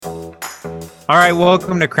All right,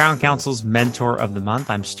 welcome to Crown Council's Mentor of the Month.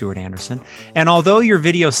 I'm Stuart Anderson. And although your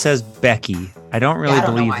video says Becky, I don't really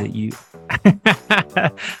believe that you...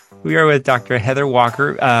 We are with Dr. Heather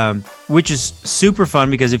Walker, which is super fun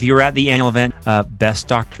because if you were at the annual event, Best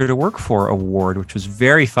Doctor to Work For Award, which was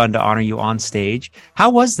very fun to honor you on stage. How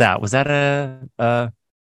was that? Was that a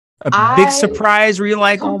big surprise? Were you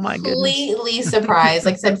like, oh my goodness? Completely surprised.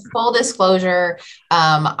 Like I said, full disclosure,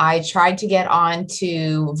 I tried to get on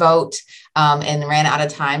to vote and ran out of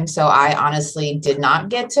time. So I honestly did not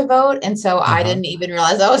get to vote. And so I didn't even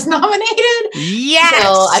realize I was nominated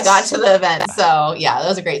until I got to the event. So yeah, that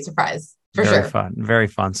was a great surprise. Very fun. Very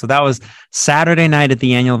fun. So that was Saturday night at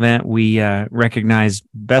the annual event. We recognized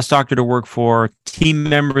Best Doctor to Work For, Team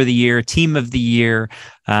Member of the Year, Team of the Year.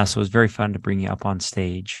 So it was very fun to bring you up on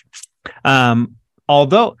stage.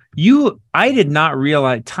 Although I did not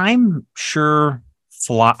realize time sure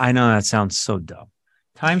fly. I know that sounds so dumb.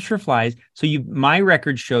 Time sure flies. So my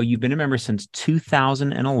records show you've been a member since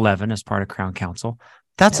 2011 as part of Crown Council.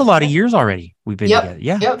 That's a lot of years already we've been together.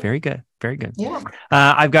 Yeah, very good. Very good. Yeah.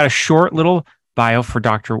 I've got a short little bio for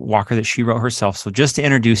Dr. Walker that she wrote herself. So just to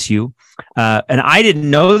introduce you, and I didn't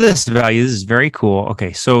know this about you. This is very cool.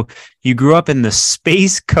 Okay. So you grew up in the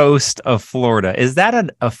Space Coast of Florida. Is that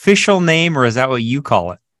an official name or is that what you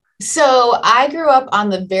call it? So I grew up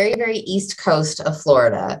on the very, very east coast of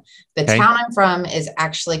Florida. The town I'm from is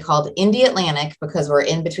actually called Atlantic because we're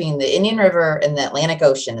in between the Indian River and the Atlantic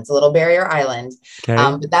Ocean. It's a little barrier island,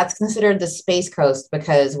 but that's considered the Space Coast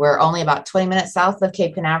because we're only about 20 minutes south of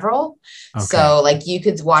Cape Canaveral. Okay. So like you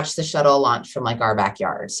could watch the shuttle launch from like our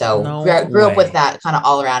backyard. So grew up with that kind of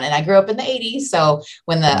all around. And I grew up in the 80s. So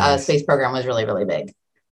when the space program was really, really big.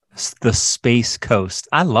 The Space Coast.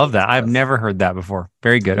 I love that. I've never heard that before.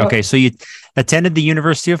 Very good. Okay. So you attended the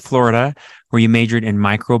University of Florida where you majored in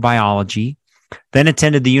microbiology, then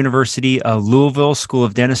attended the University of Louisville School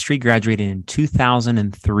of Dentistry, graduated in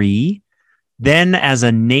 2003. Then as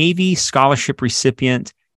a Navy scholarship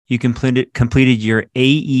recipient, you completed your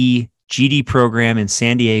AE GD program in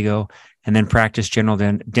San Diego and then practiced general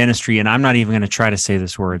dentistry. And I'm not even going to try to say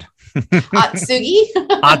this word. Atsugi.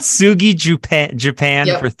 Atsugi,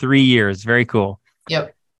 Japan for 3 years. Very cool.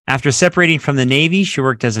 Yep. After separating from the Navy, she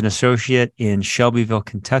worked as an associate in Shelbyville,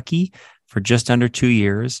 Kentucky for just under 2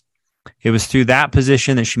 years. It was through that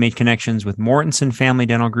position that she made connections with Mortensen Family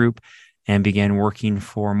Dental Group and began working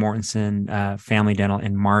for Mortensen Family Dental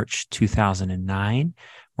in March 2009,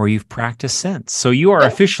 where you've practiced since. So you are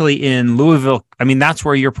officially in Louisville. I mean, that's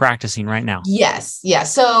where you're practicing right now. Yes. Yeah.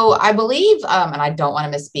 So I believe, and I don't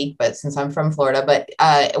want to misspeak, but since I'm from Florida, but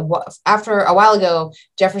after a while ago,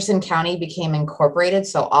 Jefferson County became incorporated.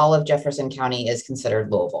 So all of Jefferson County is considered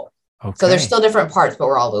Louisville. Okay. So there's still different parts, but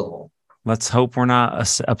we're all Louisville. Let's hope we're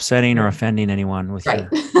not upsetting or offending anyone with your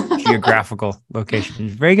geographical location.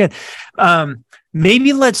 Very good.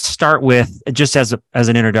 Maybe let's start with, just as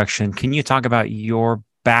an introduction, can you talk about your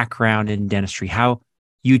background in dentistry, how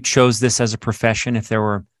you chose this as a profession, if there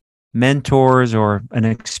were mentors or an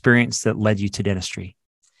experience that led you to dentistry?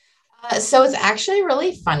 So it's actually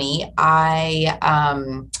really funny. I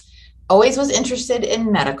always was interested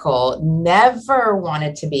in medical, never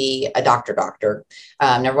wanted to be a doctor,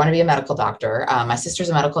 never wanted to be a medical doctor. My sister's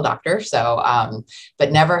a medical doctor, so,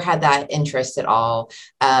 but never had that interest at all.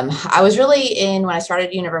 I was really when I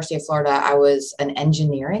started University of Florida, I was an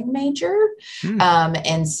engineering major.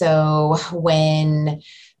 And so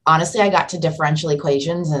honestly, I got to differential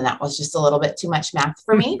equations and that was just a little bit too much math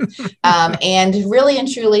for me. And really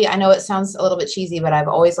and truly, I know it sounds a little bit cheesy, but I've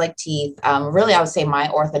always liked teeth. Really, I would say my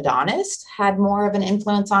orthodontist had more of an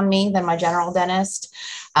influence on me than my general dentist.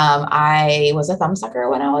 I was a thumbsucker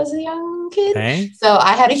when I was a young kid. So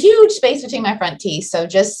I had a huge space between my front teeth. So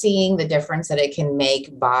just seeing the difference that it can make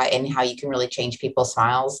and how you can really change people's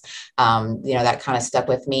smiles, that kind of stuck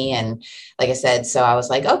with me. And like I said, so I was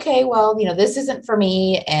like, okay, well, this isn't for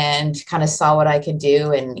me, and kind of saw what I could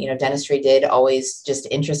do. And, dentistry did always just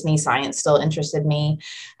interest me. Science still interested me.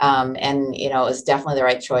 And, it was definitely the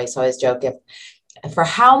right choice. I always joke, for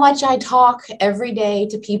how much I talk every day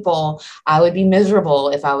to people, I would be miserable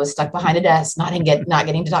if I was stuck behind a desk, not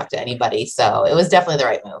getting to talk to anybody. So it was definitely the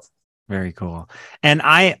right move. Very cool. And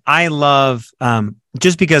I love,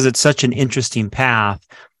 just because it's such an interesting path,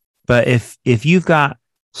 but if you've got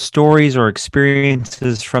stories or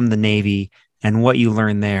experiences from the Navy and what you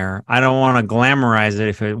learned there, I don't want to glamorize it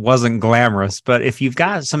if it wasn't glamorous, but if you've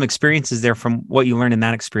got some experiences there from what you learned in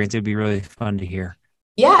that experience, it'd be really fun to hear.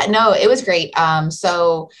 Yeah, no, it was great.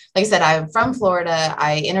 So like I said, I'm from Florida.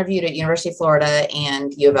 I interviewed at University of Florida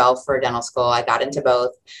and U of L for dental school. I got into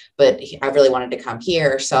both, but I really wanted to come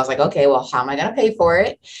here. So I was like, okay, well, how am I going to pay for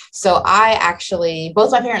it? So I actually,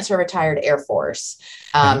 both my parents are retired Air Force.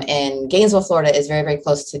 Okay. And Gainesville, Florida is very, very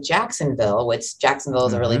close to Jacksonville, which Jacksonville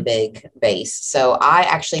is a really Mm-hmm. big base. So I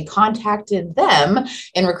actually contacted them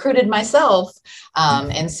and recruited myself,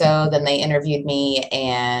 and so then they interviewed me,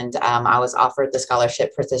 and I was offered the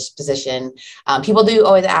scholarship for this position. People do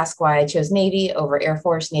always ask why I chose Navy over Air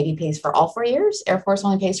Force. Navy pays for all 4 years. Air Force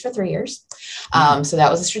only pays for 3 years. Mm. So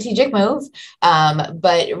that was a strategic move.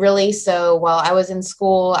 But really, so while I was in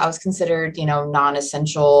school, I was considered,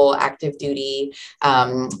 non-essential active duty.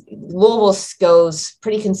 Louisville goes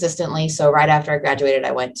pretty consistently. So right after I graduated,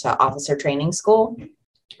 I went to officer training school,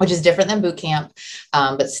 which is different than boot camp,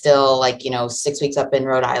 but still, like, 6 weeks up in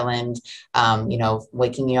Rhode Island,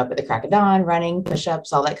 waking you up at the crack of dawn, running,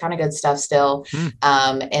 push-ups, all that kind of good stuff still.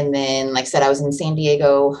 Mm. And then, like I said, I was in San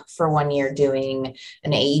Diego for 1 year doing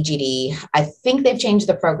an AEGD. I think they've changed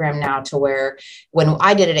the program now to where when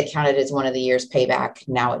I did it, it counted as one of the years payback.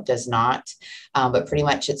 Now it does not. But pretty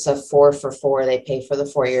much it's a 4 for 4. They pay for the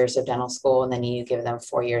 4 years of dental school, and then you give them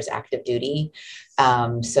 4 years active duty.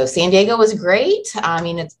 So San Diego was great. I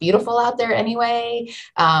mean, it's beautiful out there anyway,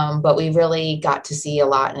 but we really got to see a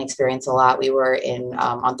lot and experience a lot. We were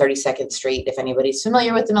on 32nd Street. If anybody's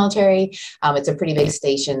familiar with the military, it's a pretty big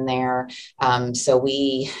station there. So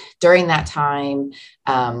during that time,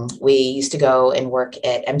 we used to go and work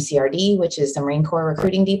at MCRD, which is the Marine Corps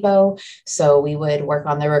Recruiting Depot. So we would work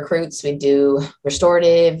on the recruits. We'd do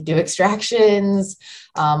restorative, do extractions,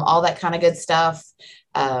 all that kind of good stuff.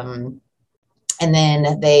 And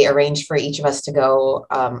then they arranged for each of us to go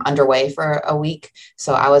underway for a week.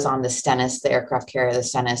 So I was on the Stennis, the aircraft carrier, the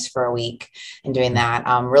Stennis, for a week and doing that.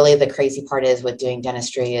 Really, the crazy part is with doing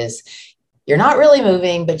dentistry is you're not really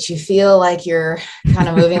moving, but you feel like you're kind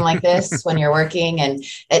of moving like this when you're working. And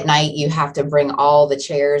at night, you have to bring all the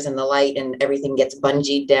chairs and the light, and everything gets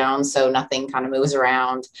bungeed down so nothing kind of moves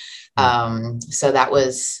around. So that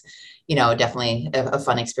was, definitely a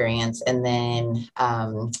fun experience. And then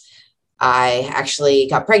I actually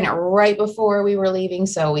got pregnant right before we were leaving.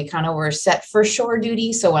 So we kind of were set for shore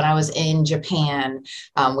duty. So when I was in Japan,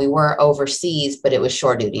 we were overseas, but it was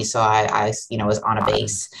shore duty. So I was on a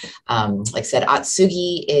base. Like I said,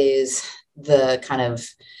 Atsugi is the kind of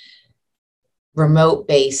remote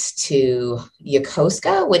base to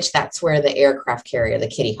Yokosuka, which that's where the aircraft carrier, the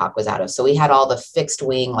Kitty Hawk, was out of. So we had all the fixed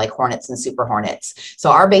wing, like Hornets and Super Hornets.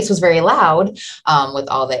 So our base was very loud with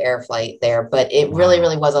all the air flight there, but it really,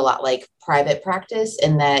 really was a lot like private practice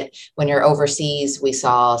in that when you're overseas, we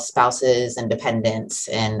saw spouses and dependents,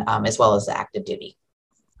 and as well as the active duty.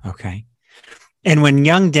 Okay. And when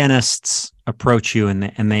young dentists approach you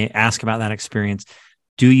and they ask about that experience,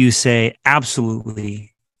 do you say, absolutely,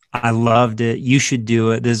 I loved it, you should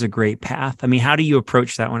do it, this is a great path? I mean, how do you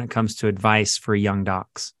approach that when it comes to advice for young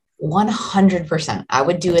docs? 100%. I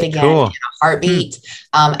would do it again Cool. in a heartbeat.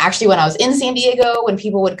 Actually, when I was in San Diego, when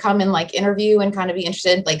people would come and like interview and kind of be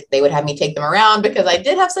interested, like they would have me take them around because I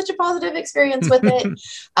did have such a positive experience with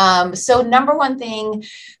it. So number one thing,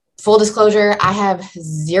 full disclosure, I have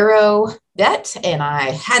zero debt, and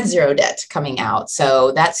I had zero debt coming out.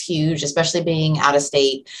 So that's huge, especially being out of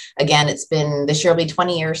state. Again, this year will be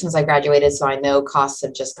 20 years since I graduated. So I know costs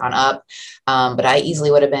have just gone up. But I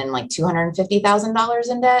easily would have been like $250,000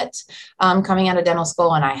 in debt coming out of dental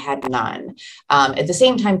school, and I had none. At the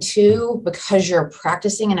same time too, because you're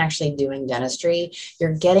practicing and actually doing dentistry,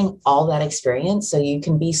 you're getting all that experience. So you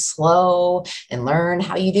can be slow and learn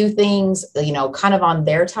how you do things, kind of on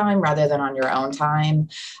their time rather than on your own time.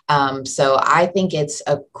 So I think it's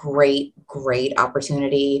a great, great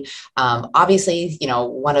opportunity. Obviously,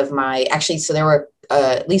 so there were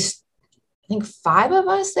at least, I think, 5 of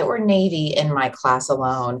us that were Navy in my class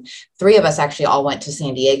alone. 3 of us actually all went to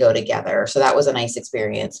San Diego together. So that was a nice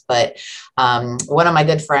experience. But one of my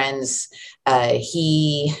good friends,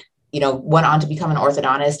 he went on to become an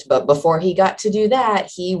orthodontist, but before he got to do that,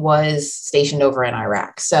 he was stationed over in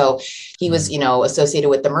Iraq. So he was, associated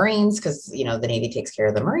with the Marines because, the Navy takes care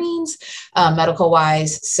of the Marines, medical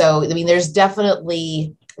wise. So, I mean, there's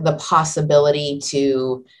definitely the possibility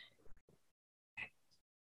to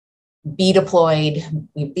be deployed,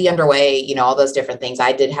 be underway, all those different things.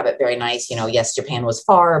 I did have it very nice. Yes, Japan was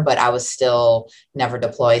far, but I was still never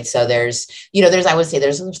deployed. So I would say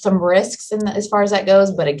there's some risks as far as that goes,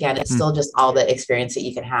 but again, it's still just all the experience that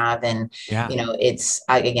you can have. And, I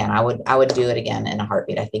would do it again in a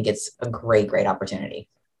heartbeat. I think it's a great, great opportunity.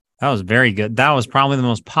 That was very good. That was probably the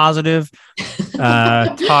most positive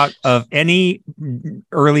talk of any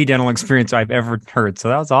early dental experience I've ever heard. So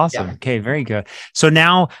that was awesome. Yeah. Okay, very good. So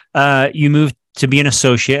now you moved to be an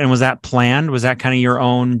associate, and was that planned? Was that kind of your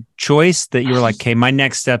own choice that you were like, okay, my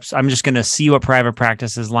next steps, I'm just going to see what private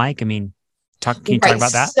practice is like? I mean, can you talk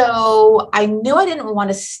about that? So I knew I didn't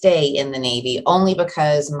want to stay in the Navy only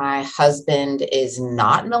because my husband is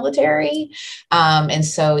not military. And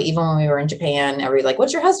so even when we were in Japan, everybody's like,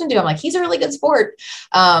 what's your husband do? I'm like, he's a really good sport.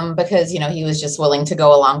 Because, he was just willing to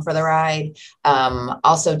go along for the ride.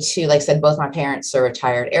 Also too, like I said, both my parents are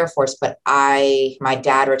retired Air Force, but my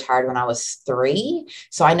dad retired when I was 3.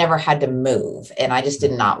 So I never had to move. And I just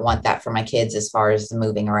did not want that for my kids as far as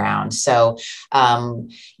moving around. So,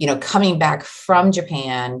 coming back from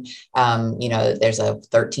Japan, there's a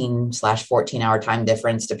 13/14 hour time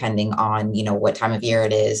difference depending on, what time of year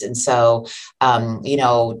it is. And so,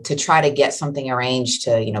 to try to get something arranged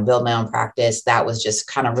to, build my own practice, that was just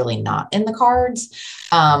kind of really not in the cards.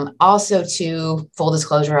 Also, to full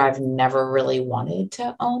disclosure, I've never really wanted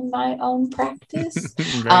to own my own practice.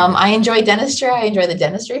 I enjoy dentistry. I enjoy the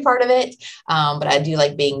dentistry part of it. But I do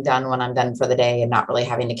like being done when I'm done for the day and not really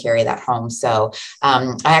having to carry that home. So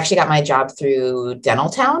I actually got my job through Dental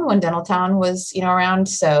Town when Dental Town was, around.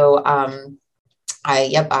 So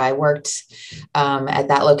I worked at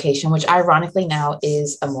that location, which ironically now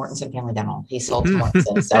is a Mortensen Family Dental. He sold to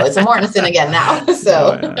Mortensen, so it's a Mortensen again now.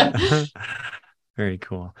 So very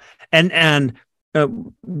cool. And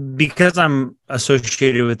because I'm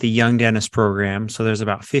associated with the Young Dentist program, so there's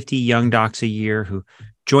about 50 young docs a year who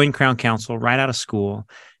join Crown Council right out of school,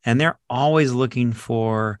 and they're always looking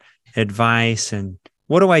for advice and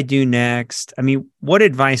what do I do next? I mean, what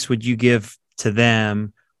advice would you give to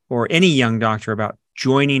them or any young doctor about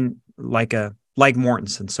joining like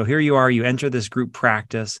Mortensen? So here you are, you enter this group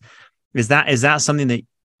practice. Is that something that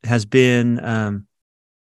has been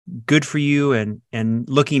good for you? And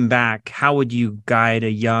looking back, how would you guide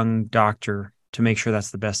a young doctor to make sure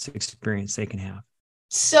that's the best experience they can have?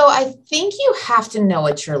 So I think you have to know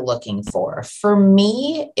what you're looking for. For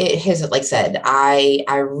me, it has, like I said, I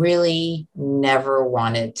really never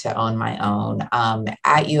wanted to own my own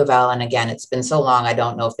at U of L. And again, it's been so long, I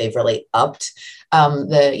don't know if they've really upped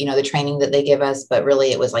the training that they give us, but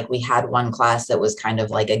really it was like we had one class that was kind of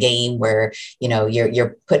like a game where,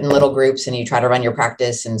 you're put in little groups and you try to run your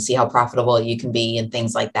practice and see how profitable you can be and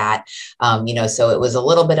things like that. So it was a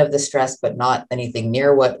little bit of the stress, but not anything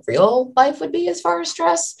near what real life would be as far as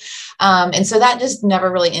stress. And so that just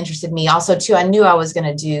never really interested me. Also too, I knew I was going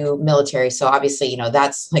to do military. So obviously,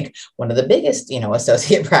 that's like one of the biggest,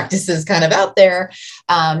 associate practices kind of out there.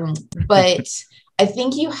 But I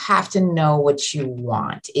think you have to know what you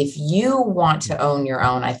want. If you want to own your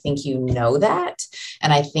own, I think you know that.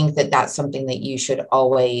 And I think that that's something that you should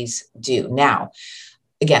always do. Now,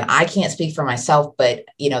 again, I can't speak for myself, but,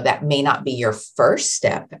 that may not be your first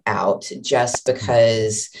step out just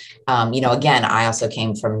because, again, I also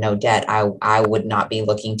came from no debt. I would not be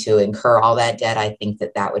looking to incur all that debt. I think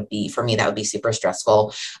that would be, for me, that would be super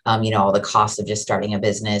stressful. All the cost of just starting a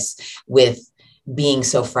business with being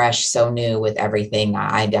so fresh, so new with everything.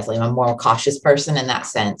 I definitely am a more cautious person in that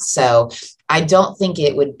sense. So I don't think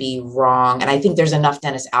it would be wrong. And I think there's enough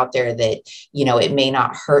dentists out there that, it may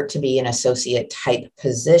not hurt to be an associate type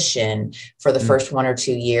position for the first 1 or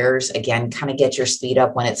 2 years. Again, kind of get your speed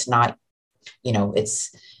up when it's not,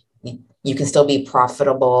 you can still be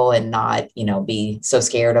profitable and not, be so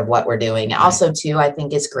scared of what we're doing. Right. Also, too, I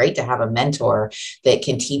think it's great to have a mentor that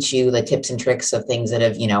can teach you the tips and tricks of things that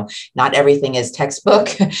have, not everything is textbook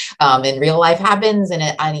and real life happens. And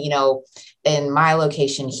in my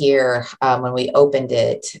location here, when we opened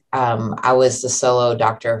it, I was the solo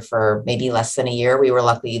doctor for maybe less than a year. We were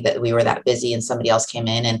lucky that we were that busy and somebody else came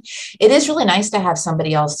in. And it is really nice to have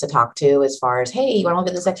somebody else to talk to as far as, hey, you want to look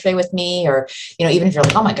at this x-ray with me? Or, even if you're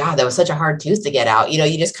like, oh my God, that was such a hard tooth to get out,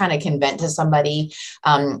 you just kind of can vent to somebody.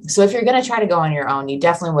 So if you're going to try to go on your own, you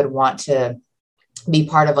definitely would want to be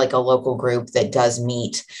part of like a local group that does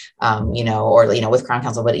meet, with Crown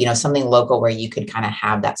Council, but, something local where you could kind of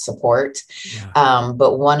have that support. Yeah.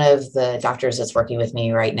 But one of the doctors that's working with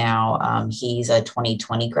me right now, he's a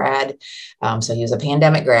 2020 grad. So he was a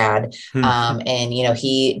pandemic grad. And,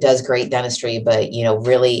 he does great dentistry, but,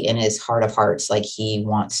 really in his heart of hearts, like he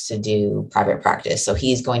wants to do private practice. So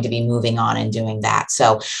he's going to be moving on and doing that.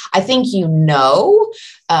 So I think, and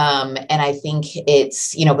I think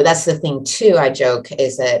it's, but that's the thing too, I joke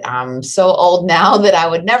is that I'm so old now that I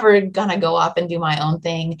would never gonna go off and do my own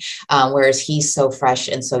thing. Whereas he's so fresh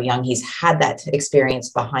and so young, he's had that experience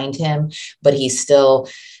behind him, but he's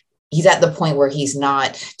at the point where he's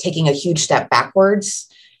not taking a huge step backwards.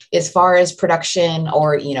 as far as production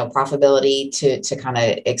or, profitability to kind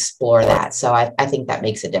of explore that. So I think that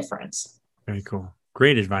makes a difference. Very cool.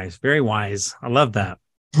 Great advice. Very wise. I love that.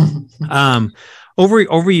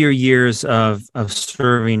 Over your years of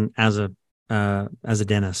serving as a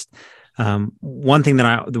dentist, one thing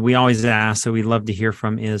that we always ask, that we love to hear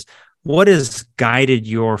from, is what has guided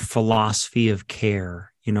your philosophy of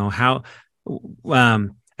care? How,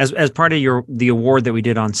 as part of the award that we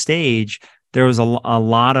did on stage, there was a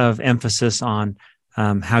lot of emphasis on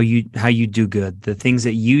how you do good. The things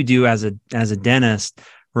that you do as a dentist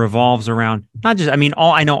revolves around not just,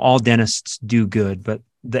 I know all dentists do good, but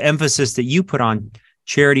the emphasis that you put on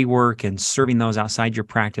charity work and serving those outside your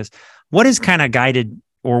practice. What has kind of guided,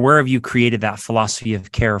 or where have you created that philosophy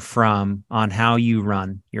of care from on how you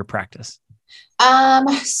run your practice?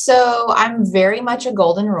 So I'm very much a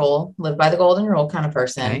golden rule, live by the golden rule kind of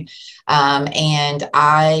person. Okay. And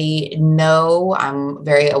I know, I'm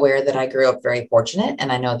very aware that I grew up very fortunate,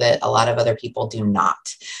 and I know that a lot of other people do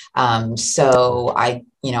not. So I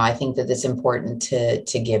think that it's important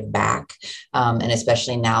to give back. And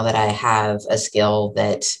especially now that I have a skill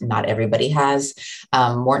that not everybody has.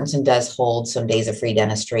 Mortensen does hold some days of free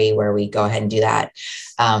dentistry where we go ahead and do that.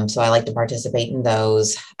 So I like to participate in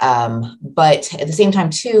those. But at the same time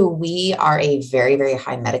too, we are a very, very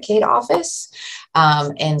high Medicaid office.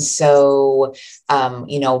 And so,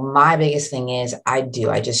 my biggest thing is I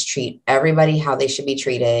just treat everybody how they should be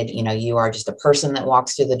treated. You are just a person that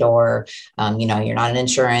walks through the door. You're not an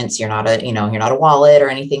insurance, you're not a wallet or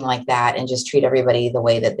anything like that, and just treat everybody the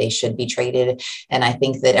way that they should be treated. And I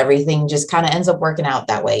think that everything just kind of ends up working out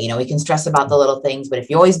that way. We can stress about the little things, but if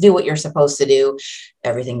you always do what you're supposed to do,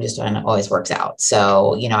 everything just always works out.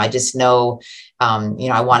 So, I just know,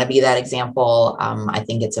 I want to be that example. I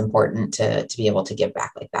think it's important to be able to give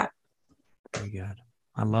back like that. Very good.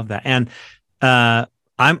 I love that. And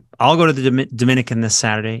I'll go to the Dominican this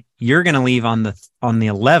Saturday. You're going to leave on the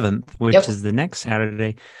 11th, which is the next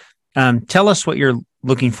Saturday. Tell us what you're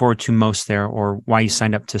looking forward to most there, or why you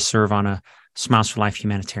signed up to serve on a Smiles for Life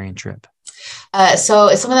humanitarian trip. So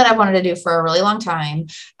it's something that I've wanted to do for a really long time.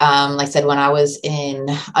 Like I said, when I was in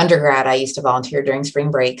undergrad, I used to volunteer during spring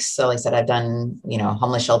breaks. So like I said, I've done,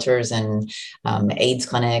 homeless shelters and AIDS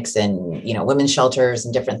clinics and, women's shelters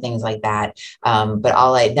and different things like that. But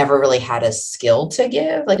I never really had a skill to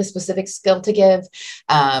give, like a specific skill to give.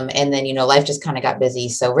 And then, life just kind of got busy.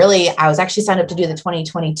 So really, I was actually signed up to do the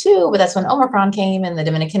 2022, but that's when Omicron came and the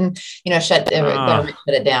Dominican, shut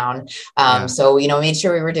it down. So, made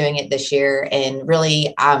sure we were doing it this year. And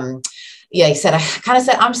really, I said, I kind of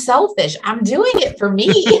said, I'm selfish. I'm doing it for me,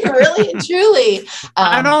 really and truly.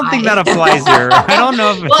 I don't think that applies here. I don't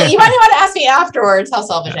know. Well, you might want to ask me afterwards how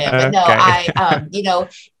selfish I am. But no,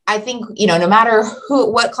 I think, no matter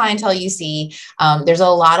what clientele you see, there's a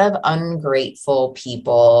lot of ungrateful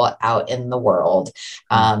people out in the world.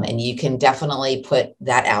 And you can definitely put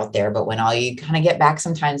that out there. But when all you kind of get back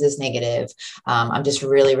sometimes is negative, I'm just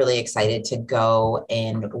really, really excited to go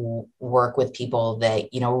and work with people that,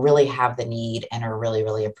 really have the need and are really,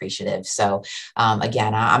 really appreciative. So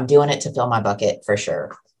again, I'm doing it to fill my bucket for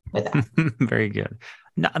sure with that. Very good.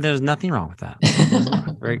 No, there's nothing wrong with that.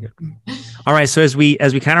 Very good. All right. So as we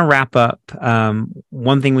kind of wrap up,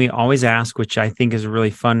 one thing we always ask, which I think is a really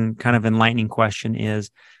fun, kind of enlightening question,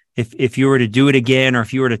 is if you were to do it again, or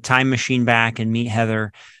if you were to time machine back and meet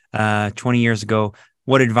Heather 20 years ago,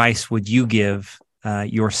 what advice would you give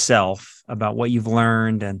yourself about what you've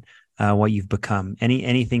learned and what you've become?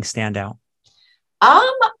 Anything stand out?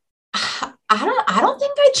 I don't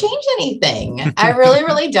think I'd change anything. I really,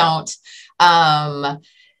 really don't.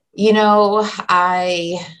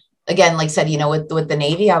 Again, like I said, with the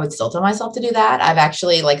Navy, I would still tell myself to do that. I've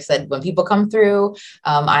actually, like I said, when people come through,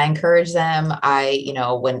 I encourage them.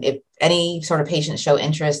 If any sort of patients show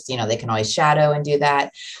interest, they can always shadow and do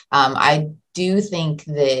that. I do think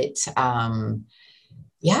that, I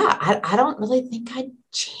don't really think I'd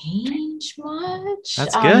change much.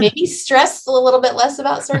 That's good. Maybe stress a little bit less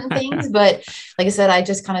about certain things, but like I said, I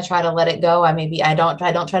just kind of try to let it go. I don't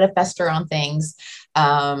try to fester on things.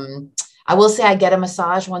 I will say I get a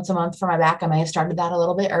massage once a month for my back. I may have started that a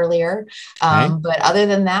little bit earlier. But other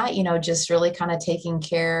than that, just really kind of taking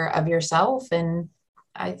care of yourself. And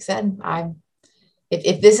like I said,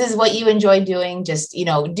 if this is what you enjoy doing, just,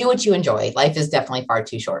 do what you enjoy. Life is definitely far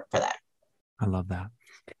too short for that. I love that.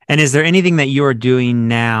 And is there anything that you're doing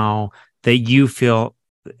now that you feel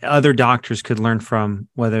other doctors could learn from,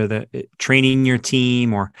 whether the training your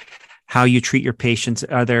team or how you treat your patients?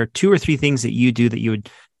 Are there 2 or 3 things that you do that you would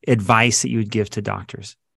advice that you would give to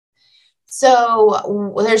doctors?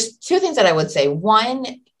 So there's 2 things that I would say. One,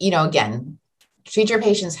 again, treat your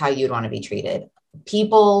patients how you'd want to be treated.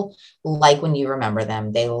 People like when you remember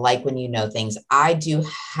them. They like when you know things. I do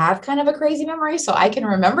have kind of a crazy memory, so I can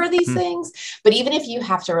remember these things. But even if you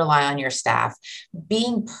have to rely on your staff,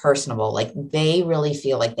 being personable, like they really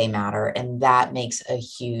feel like they matter. And that makes a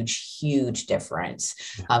huge, huge difference.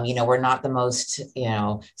 We're not the most,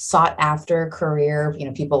 sought after career.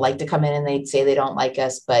 People like to come in and they say they don't like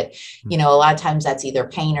us, but, a lot of times that's either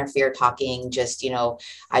pain or fear talking. Just,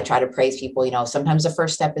 I try to praise people, sometimes the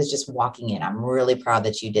first step is just walking in. I'm really proud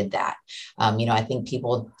that you did that. I think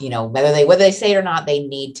people, whether they say it or not, they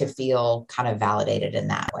need to feel kind of validated in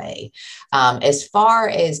that way. As far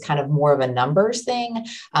as kind of more of a numbers thing,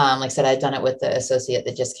 like I said, I've done it with the associate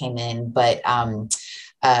that just came in, but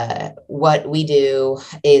what we do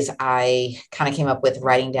is I kind of came up with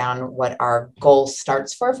writing down what our goal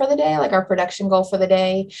starts for the day, like our production goal for the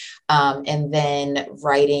day, and then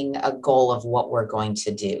writing a goal of what we're going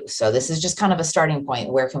to do. So this is just kind of a starting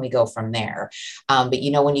point. Where can we go from there? But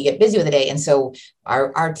when you get busy with the day, and so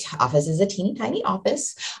our office is a teeny tiny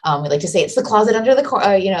office. We like to say it's the closet under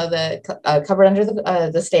the cupboard under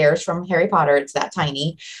the stairs from Harry Potter. It's that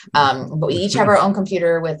tiny. But we each have our own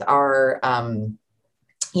computer with our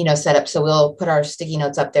set up. So we'll put our sticky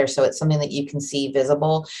notes up there. So it's something that you can see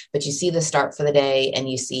visible, but you see the start for the day and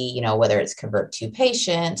you see, whether it's convert 2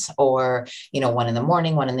 patients or, 1 in the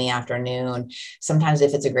morning, 1 in the afternoon. Sometimes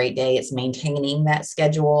if it's a great day, it's maintaining that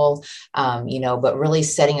schedule, but really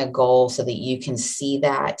setting a goal so that you can see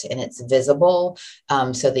that and it's visible,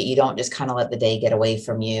 so that you don't just kind of let the day get away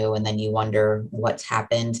from you. And then you wonder what's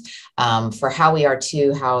happened. For how we are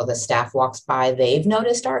too, how the staff walks by, they've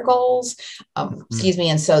noticed our goals, excuse me.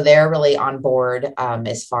 And so they're really on board,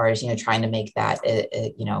 as far as, trying to make that,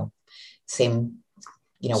 same,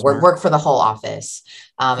 work for the whole office.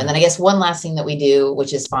 And then I guess one last thing that we do,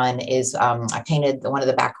 which is fun, is I painted one of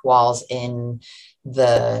the back walls in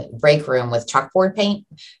the break room with chalkboard paint.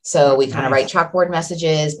 So we kind of write chalkboard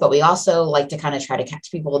messages, but we also like to kind of try to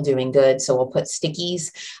catch people doing good. So we'll put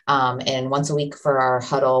stickies, and once a week for our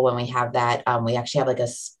huddle, when we have that, we actually have like a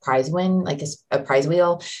prize win, like a prize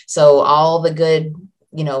wheel. So all the good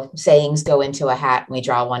sayings go into a hat and we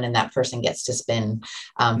draw one and that person gets to spin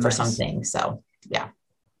for something. So yeah.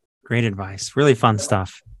 Great advice. Really fun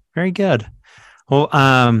stuff. Very good. Well,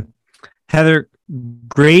 Heather,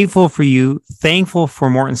 grateful for you, thankful for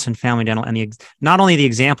Mortensen Family Dental and not only the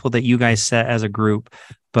example that you guys set as a group,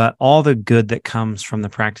 but all the good that comes from the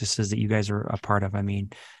practices that you guys are a part of. I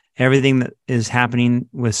mean, everything that is happening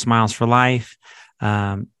with Smiles for Life,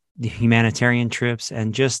 the humanitarian trips,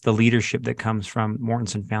 and just the leadership that comes from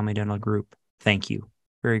Mortensen Family Dental Group. Thank you.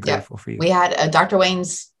 Very grateful for you. We had Dr.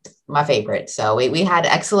 Wayne's my favorite. So we had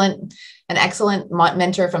an excellent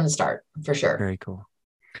mentor from the start, for sure. Very cool.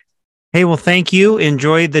 Hey, well, thank you.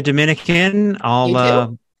 Enjoy the Dominican. I'll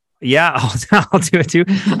do it too.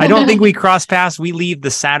 I don't think we cross paths. We leave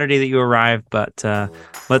the Saturday that you arrive, but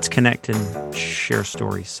let's connect and share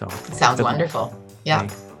stories. So sounds wonderful. Yeah.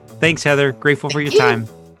 Okay. Thanks, Heather. Grateful for your time.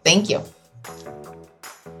 Thank you.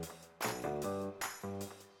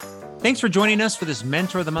 Thanks for joining us for this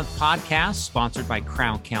Mentor of the Month podcast sponsored by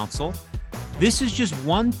Crown Council. This is just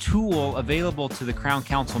one tool available to the Crown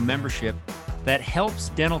Council membership that helps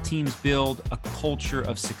dental teams build a culture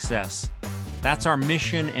of success. That's our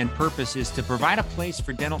mission and purpose, is to provide a place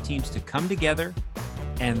for dental teams to come together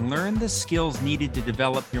and learn the skills needed to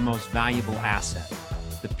develop your most valuable asset,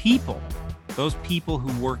 the people, those people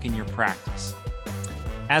who work in your practice.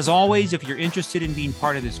 As always, if you're interested in being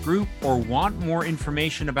part of this group or want more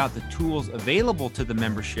information about the tools available to the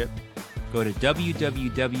membership, go to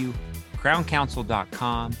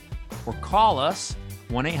www.crowncouncil.com or call us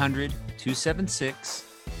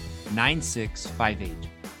 1-800-276-9658.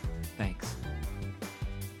 Thanks.